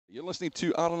You're listening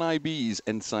to RNIB's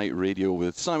Insight Radio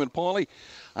with Simon Pauley,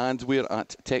 and we're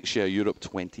at TechShare Europe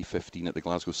 2015 at the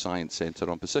Glasgow Science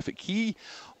Centre on Pacific Quay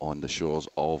on the shores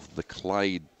of the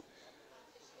Clyde.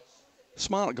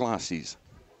 Smart glasses,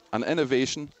 an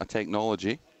innovation, a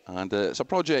technology, and it's a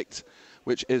project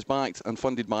which is backed and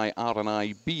funded by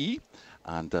RNIB,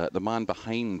 and the man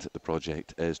behind the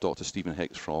project is Dr. Stephen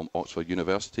Hicks from Oxford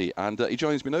University, and he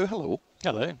joins me now. Hello.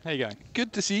 Hello, how you going?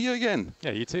 Good to see you again. Yeah,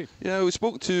 you too. Yeah, we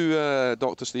spoke to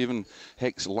Dr. Stephen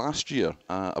Hicks last year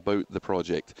about the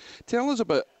project. Tell us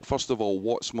about, first of all,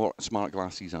 what smart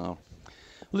glasses are.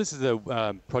 Well, this is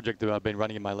a project that I've been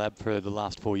running in my lab for the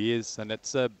last 4 years, and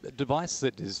it's a device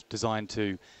that is designed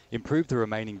to improve the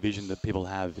remaining vision that people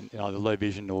have, in either low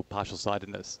vision or partial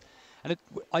sightedness. And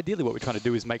ideally what we're trying to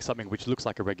do is make something which looks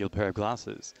like a regular pair of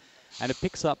glasses. And it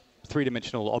picks up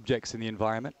three-dimensional objects in the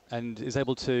environment and is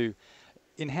able to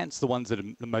enhance the ones that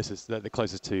are the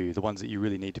closest to you, the ones that you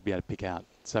really need to be able to pick out.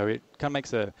 So it kind of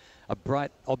makes a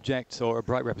bright object or a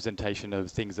bright representation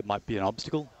of things that might be an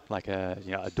obstacle, like a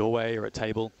doorway or a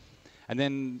table, and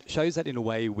then shows that in a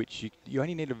way which you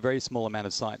only need a very small amount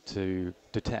of sight to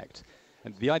detect.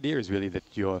 And the idea is really that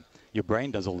your brain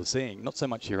does all the seeing, not so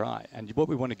much your eye. And what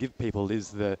we want to give people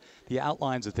is the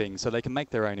outlines of things so they can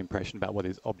make their own impression about what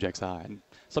these objects are, and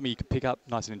something you can pick up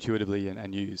nice and intuitively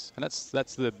and use. And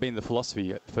that's been the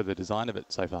philosophy for the design of it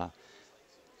so far.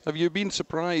 Have you been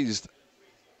surprised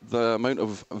the amount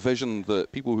of vision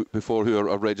that people before who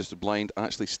are registered blind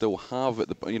actually still have at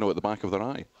the back of their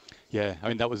eye? Yeah, I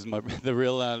mean that was the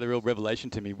real revelation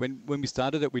to me. When we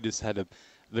started it, we just had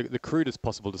the crudest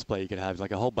possible display you could have,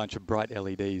 like a whole bunch of bright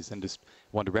LEDs, and just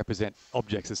wanted to represent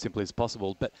objects as simply as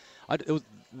possible. But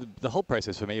the whole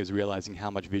process for me was realizing how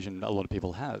much vision a lot of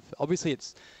people have. Obviously,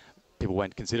 people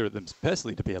won't consider them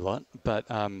personally to be a lot, but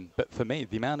for me,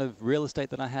 the amount of real estate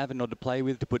that I have in order to play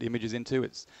with, to put images into,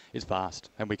 is vast,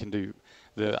 and we've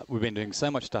been doing so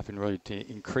much stuff in order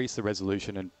to increase the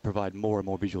resolution and provide more and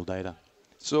more visual data.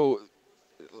 So,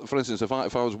 for instance, if I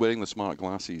was wearing the smart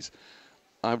glasses,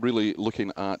 I'm really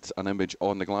looking at an image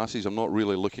on the glasses. I'm not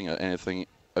really looking at anything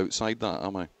outside that,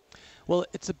 am I? Well,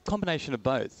 it's a combination of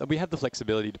both. We have the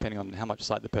flexibility, depending on how much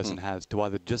sight the person has, to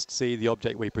either just see the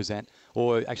object we present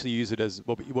or actually use it as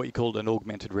what you called an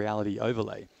augmented reality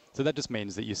overlay. So that just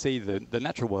means that you see the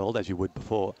natural world as you would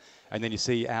before, and then you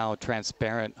see our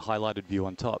transparent highlighted view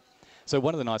on top. So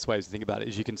one of the nice ways to think about it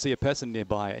is you can see a person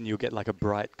nearby and you'll get like a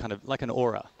bright, kind of like an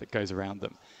aura that goes around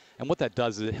them. And what that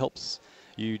does is it helps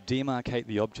you demarcate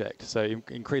the object. So it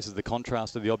increases the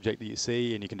contrast of the object that you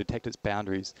see, and you can detect its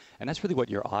boundaries. And that's really what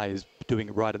your eye is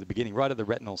doing right at the beginning, right at the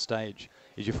retinal stage,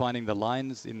 is you're finding the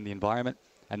lines in the environment,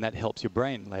 and that helps your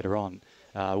brain later on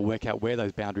work out where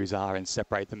those boundaries are and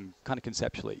separate them kind of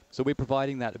conceptually. So we're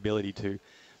providing that ability to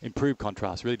improve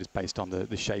contrast, really just based on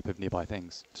the shape of nearby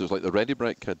things. So it's like the Ready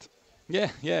Bright kid.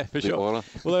 Yeah, for sure. Aura.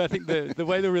 Well, I think the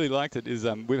way they really liked it is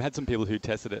we've had some people who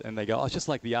tested it and they go, oh, it's just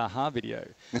like the AHA video,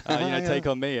 Take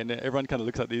On Me, and everyone kind of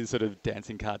looks like these sort of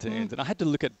dancing cartoons. And I had to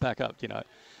look it back up,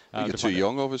 You're too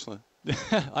young, obviously.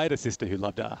 I had a sister who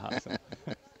loved AHA. So.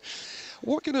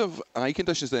 What kind of eye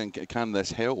conditions then can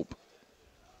this help?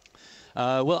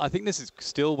 Well, I think this is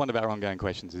still one of our ongoing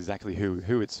questions, exactly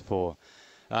who it's for.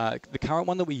 The current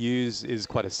one that we use is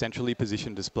quite a centrally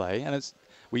positioned display, and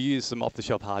we use some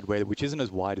off-the-shelf hardware which isn't as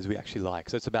wide as we actually like,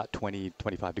 so it's about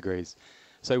 20-25 degrees.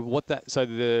 So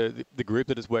the group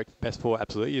that it's worked best for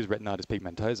absolutely is retinitis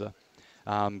pigmentosa,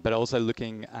 but also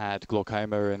looking at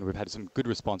glaucoma, and we've had some good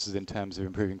responses in terms of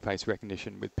improving face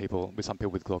recognition with some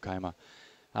people with glaucoma.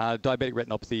 Diabetic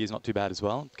retinopathy is not too bad as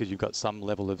well, because you've got some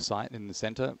level of sight in the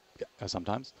center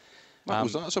sometimes.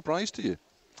 Was that a surprise to you?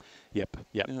 Yep.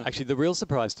 Yeah. Actually, the real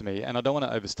surprise to me, and I don't want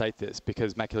to overstate this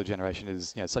because macular degeneration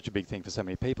is such a big thing for so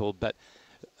many people, but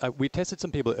we tested some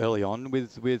people early on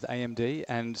with AMD,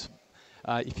 and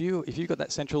if you got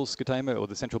that central scotoma or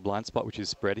the central blind spot which is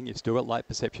spreading, you've still got light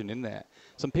perception in there.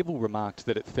 Some people remarked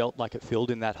that it felt like it filled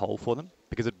in that hole for them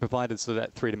because it provided sort of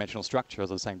that three-dimensional structure,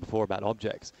 as I was saying before about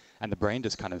objects, and the brain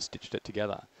just kind of stitched it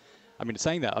together. I mean,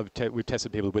 saying that, we've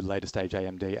tested people with later stage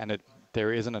AMD, and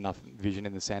there isn't enough vision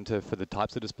in the center for the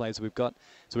types of displays we've got.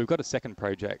 So we've got a second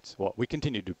project. Well, we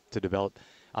continue to develop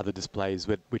other displays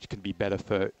which can be better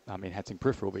for enhancing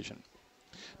peripheral vision.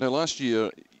 Now, last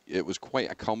year, it was quite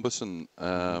a cumbersome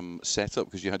setup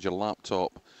because you had your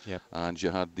laptop and you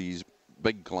had these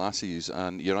big glasses,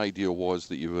 and your idea was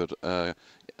that you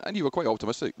were quite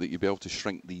optimistic that you'd be able to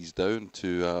shrink these down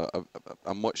to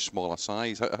a much smaller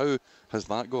size. How has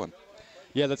that gone?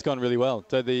 Yeah, that's gone really well.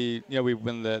 So we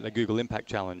won the Google Impact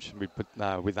Challenge we put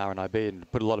with RNIB and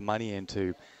put a lot of money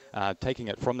into taking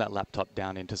it from that laptop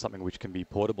down into something which can be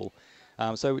portable.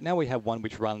 So now we have one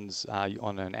which runs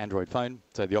on an Android phone.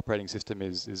 So the operating system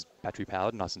is battery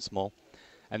powered, nice and small.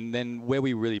 And then where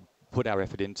we really put our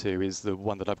effort into is the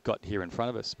one that I've got here in front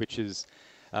of us, which is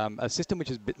a system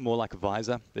which is a bit more like a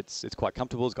visor. It's quite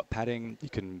comfortable. It's got padding. You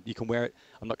can wear it.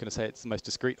 I'm not going to say it's the most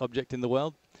discreet object in the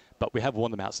world, but we have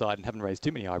worn them outside and haven't raised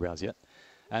too many eyebrows yet.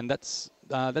 And that's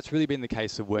really been the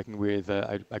case of working with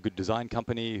a good design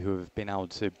company who have been able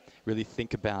to really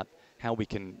think about how we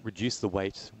can reduce the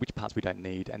weight, which parts we don't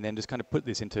need, and then just kind of put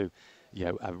this into,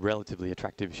 a relatively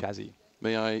attractive chassis.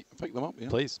 May I pick them up? Yeah.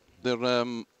 Please. They're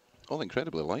all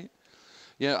incredibly light.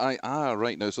 Yeah,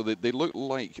 right now. So they look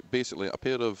like basically a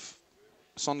pair of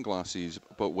sunglasses,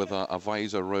 but with a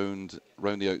visor round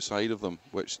the outside of them,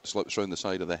 which slips round the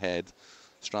side of the head,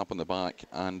 strap on the back,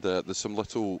 and there's some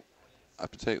little. I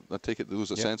take it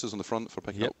those are sensors on the front for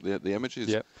picking up the images.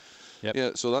 Yep.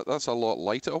 Yeah, so that's a lot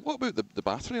lighter. What about the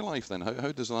battery life then?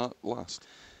 How does that last?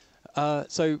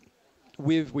 So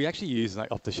we actually use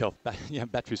like off-the-shelf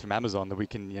batteries from Amazon that we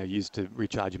can use to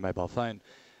recharge your mobile phone.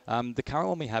 The current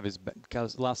one we have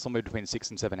lasts somewhere between 6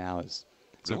 and 7 hours.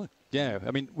 So, really? Yeah, I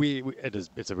mean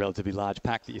it's a relatively large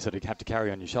pack that you sort of have to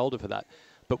carry on your shoulder for that.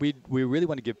 But we really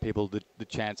want to give people the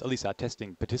chance, at least our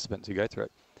testing participants who go through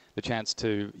it, the chance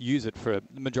to use it for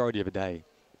the majority of a day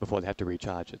before they have to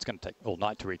recharge. It's going to take all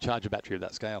night to recharge a battery of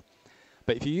that scale.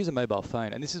 But if you use a mobile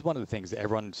phone, and this is one of the things that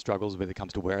everyone struggles with when it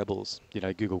comes to wearables,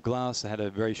 Google Glass had a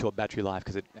very short battery life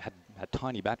because it had a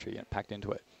tiny battery packed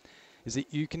into it, is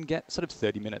that you can get sort of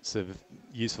 30 minutes of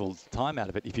useful time out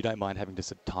of it if you don't mind having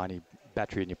just a tiny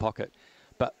battery in your pocket.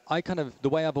 But the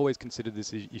way I've always considered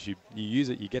this is you use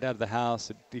it, you get out of the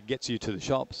house, it gets you to the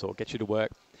shops or gets you to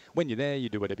work. When you're there, you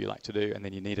do whatever you like to do, and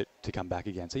then you need it to come back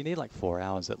again. So you need like 4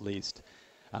 hours at least.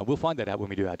 We'll find that out when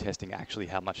we do our testing, actually,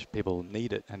 how much people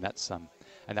need it, and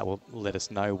that will let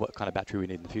us know what kind of battery we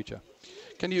need in the future.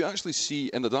 Can you actually see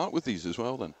in the dark with these as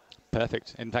well then?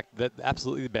 Perfect. In fact, they're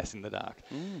absolutely the best in the dark.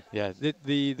 Yeah,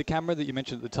 the camera that you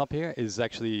mentioned at the top here is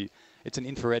actually, it's an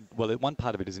infrared, well, one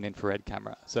part of it is an infrared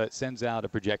camera. So it sends out a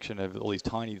projection of all these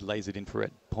tiny lasered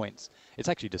infrared points. It's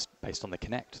actually just based on the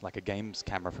Kinect, like a games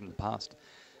camera from the past.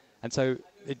 And so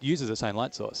it uses its own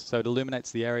light source. So it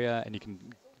illuminates the area, and you can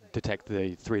detect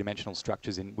the three-dimensional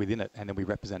structures within it, and then we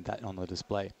represent that on the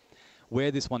display. Where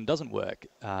this one doesn't work,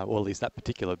 or at least that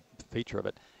particular feature of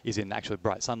it, is in actual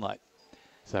bright sunlight.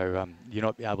 So you're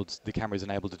not able to, the camera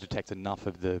isn't able to detect enough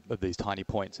of these tiny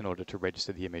points in order to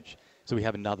register the image. So we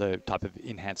have another type of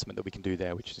enhancement that we can do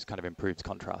there, which just kind of improves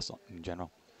contrast in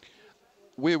general.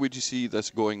 Where would you see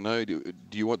this going now? Do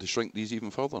you want to shrink these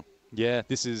even further? Yeah,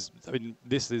 this is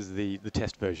the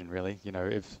test version, really.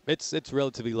 If it's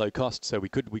relatively low cost, so we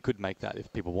could make that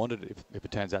if people wanted it, if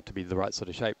it turns out to be the right sort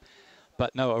of shape.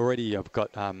 But no, already I've got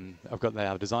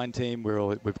our design team.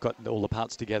 We've got all the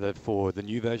parts together for the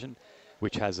new version,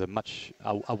 which has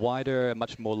a wider,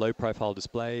 much more low-profile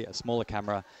display, a smaller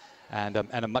camera, and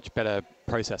a much better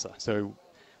processor. So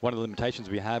one of the limitations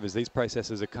we have is these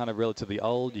processors are kind of relatively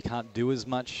old. You can't do as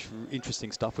much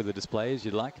interesting stuff with the display as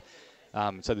you'd like.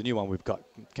 So the new one we've got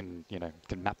can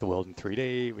map the world in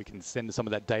 3D. We can send some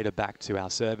of that data back to our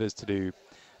servers to do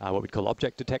what we'd call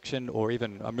object detection, or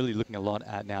even I'm really looking a lot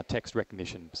at now text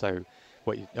recognition. So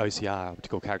OCR, what you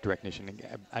call character recognition,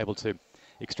 able to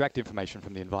extract information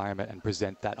from the environment and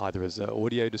present that either as an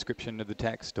audio description of the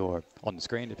text or on the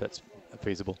screen if that's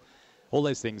feasible. All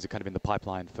those things are kind of in the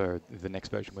pipeline for the next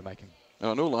version we're making.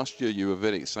 I know last year you were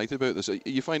very excited about this.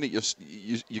 You find that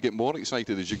you get more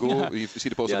excited as you go. You see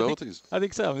the possibilities. I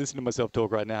think so. I'm listening to myself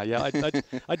talk right now. Yeah,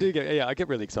 I get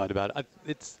really excited about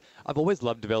it. I've always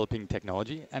loved developing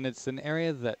technology, and it's an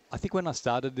area that I think when I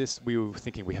started this, we were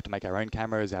thinking we have to make our own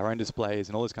cameras, our own displays,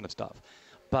 and all this kind of stuff.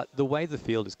 But the way the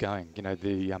field is going,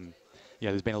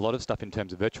 there's been a lot of stuff in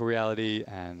terms of virtual reality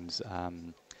and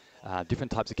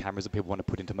different types of cameras that people want to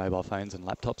put into mobile phones and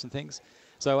laptops and things.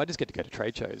 So I just get to go to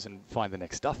trade shows and find the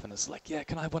next stuff, and it's like, yeah,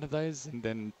 can I have one of those? And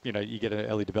then you get an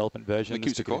early development version. It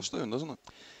keeps the cost down, doesn't it?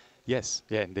 Yes,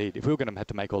 yeah, indeed. If we were going to have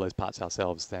to make all those parts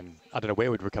ourselves, then I don't know where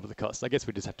we'd recover the cost. I guess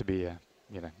we'd just have to be,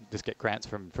 just get grants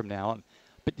from now on.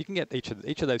 But you can get each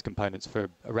of those components for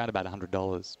around about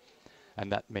 $100,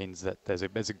 and that means that there's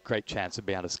a great chance of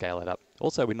being able to scale it up.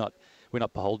 Also, we're not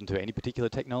beholden to any particular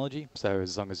technology. So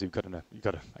as long as you've got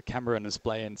a camera and a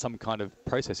display and some kind of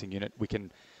processing unit, we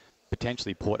can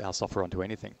potentially port our software onto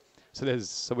anything. So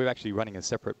we're actually running a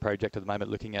separate project at the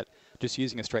moment looking at just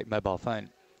using a straight mobile phone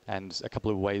and a couple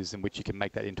of ways in which you can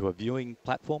make that into a viewing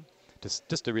platform,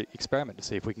 just to experiment to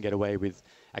see if we can get away with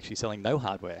actually selling no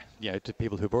hardware, to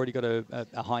people who've already got a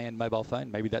high-end mobile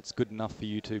phone. Maybe that's good enough for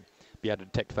you to be able to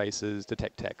detect faces,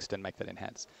 detect text, and make that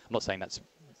enhance. I'm not saying that's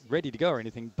ready to go or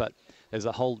anything, but there's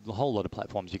a whole lot of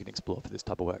platforms you can explore for this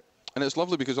type of work. And it's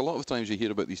lovely because a lot of times you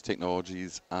hear about these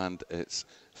technologies and it's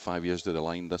 5 years down the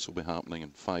line, this will be happening,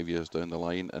 and 5 years down the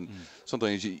line. And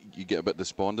sometimes you get a bit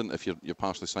despondent if you're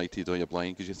partially sighted or you're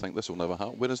blind because you think this will never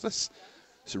happen. Whereas this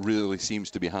really seems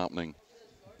to be happening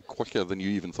quicker than you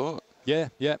even thought. Yeah.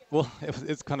 Well,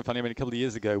 it's kind of funny. I mean, a couple of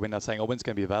years ago when I was saying, oh, when's it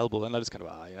going to be available? And I just kind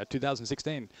of,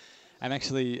 2016. And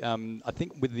actually, I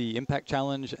think with the Impact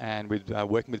Challenge and with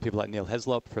working with people like Neil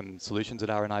Heslop from Solutions at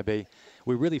RNIB,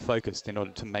 we're really focused in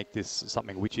order to make this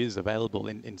something which is available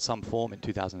in some form in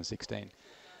 2016.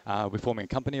 We're forming a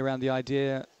company around the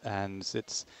idea, and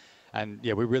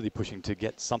we're really pushing to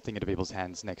get something into people's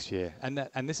hands next year.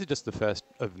 And this is just the first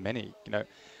of many.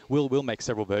 We'll make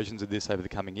several versions of this over the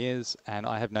coming years, and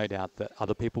I have no doubt that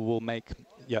other people will make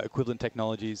equivalent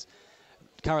technologies.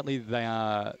 Currently, they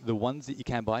are the ones that you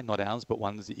can buy, not ours, but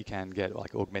ones that you can get,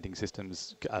 like augmenting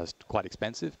systems, are quite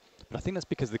expensive. But I think that's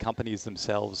because the companies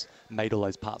themselves made all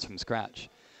those parts from scratch.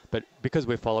 But because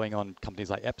we're following on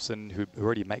companies like Epson, who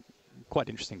already make quite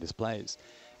interesting displays,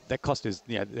 that cost is,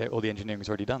 all the engineering is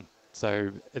already done.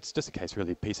 So it's just a case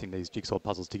really of piecing these jigsaw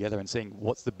puzzles together and seeing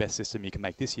what's the best system you can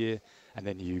make this year, and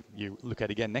then you look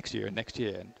at it again next year,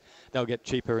 and they'll get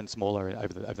cheaper and smaller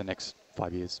over the next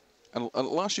 5 years. And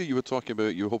last year you were talking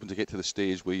about you were hoping to get to the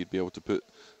stage where you'd be able to put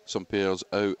some pairs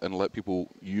out and let people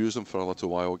use them for a little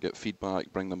while, get feedback,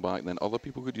 bring them back, and then other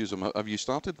people could use them. Have you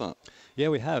started that? Yeah,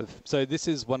 we have. So this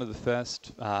is one of the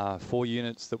first 4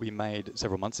 units that we made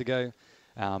several months ago.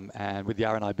 And with the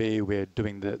RNIB, we're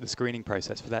doing the screening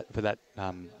process for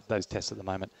those tests at the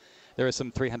moment. There are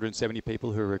some 370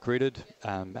 people who are recruited,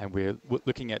 and we're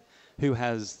looking at who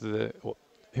has the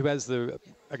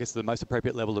most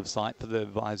appropriate level of sight for the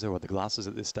visor or the glasses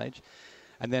at this stage.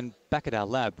 And then back at our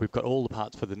lab, we've got all the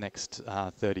parts for the next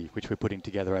 30, which we're putting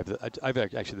together over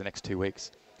actually the next 2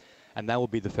 weeks. And that will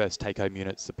be the first take-home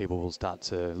units that people will start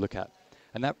to look at.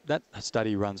 And that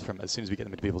study runs from as soon as we get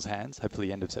them into people's hands,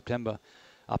 hopefully end of September,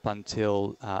 up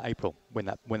until April when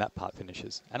that part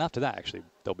finishes. And after that, actually,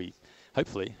 there'll be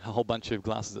hopefully a whole bunch of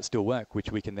glasses that still work,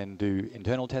 which we can then do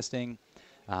internal testing,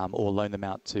 or loan them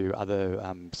out to other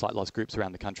sight loss groups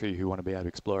around the country who want to be able to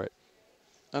explore it.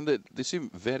 And they seem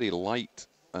very light,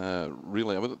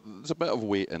 really. I mean, there's a bit of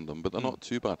weight in them, but they're not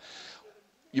too bad.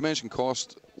 You mentioned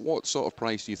cost. What sort of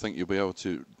price do you think you'll be able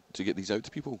to get these out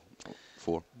to people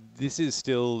for? This is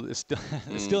still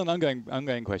an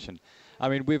ongoing question. I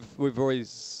mean, we've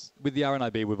always, with the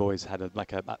RNIB, we've always had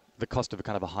the cost of a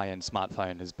kind of a high-end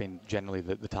smartphone has been generally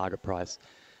the target price,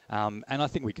 and I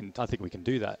think we can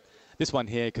do that. This one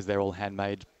here, because they're all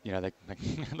handmade, they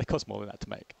cost more than that to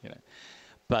make,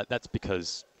 But that's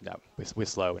because we're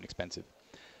slow and expensive.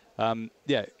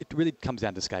 It really comes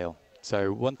down to scale.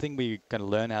 So one thing we're going to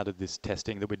learn out of this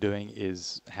testing that we're doing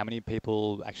is how many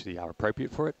people actually are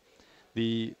appropriate for it.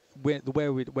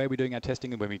 Where we're doing our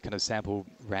testing, and when we kind of sample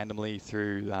randomly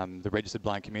through the registered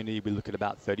blind community, we look at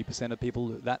about 30% of people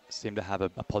that seem to have a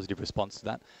positive response to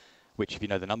that. Which, if you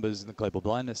know the numbers in the global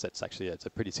blindness, it's a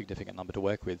pretty significant number to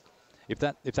work with. If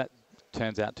that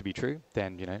turns out to be true,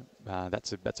 then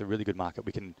that's a really good market.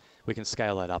 We can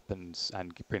scale that up and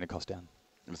bring the cost down.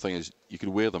 And the thing is, you could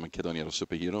wear them and kid on you're a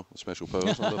superhero, special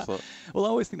powers. Well, I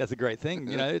always think that's a great thing.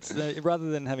 It's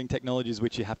rather than having technologies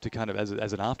which you have to kind of,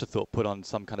 as an afterthought, put on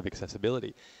some kind of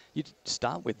accessibility. You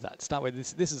start with that. Start with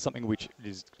this. This is something which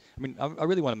is. I mean, I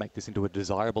really want to make this into a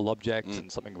desirable object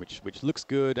and something which looks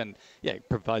good and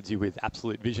provides you with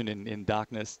absolute vision in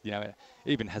darkness. It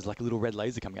even has like a little red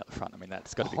laser coming out the front. I mean,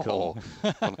 that's got to be cool.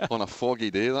 on a foggy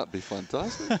day, that'd be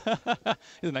fantastic.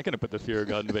 Isn't that going to put the fear of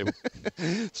God into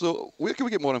people? So where can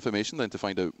we get more information then to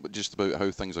find out just about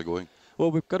how things are going? Well,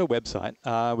 we've got a website.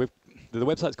 The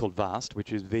website's called VAST,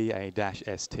 which is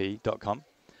va-st.com.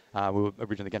 We were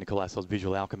originally going to call ourselves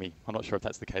Visual Alchemy. I'm not sure if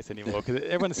that's the case anymore, because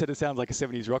everyone said it sounds like a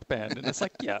 70s rock band, and it's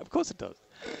like, yeah, of course it does.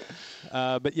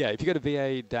 But yeah, if you go to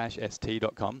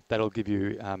va-st.com, that'll give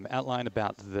you outline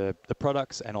about the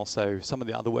products and also some of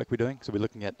the other work we're doing. So we're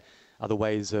looking at other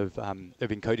ways of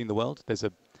encoding the world. There's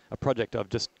a project I've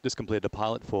just completed a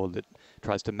pilot for that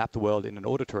tries to map the world in an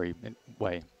auditory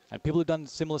way. And people have done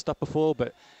similar stuff before,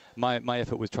 but my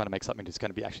effort was trying to make something that's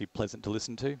going to be actually pleasant to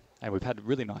listen to. And we've had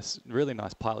really nice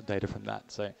pilot data from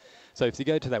that. So if you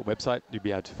go to that website, you'll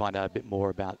be able to find out a bit more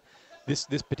about this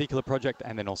particular project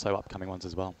and then also upcoming ones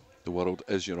as well. The world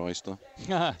is your oyster.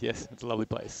 Yes, it's a lovely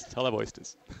place. I love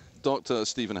oysters. Dr.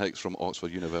 Stephen Hicks from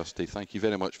Oxford University, thank you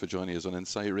very much for joining us on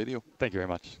Insight Radio. Thank you very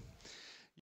much.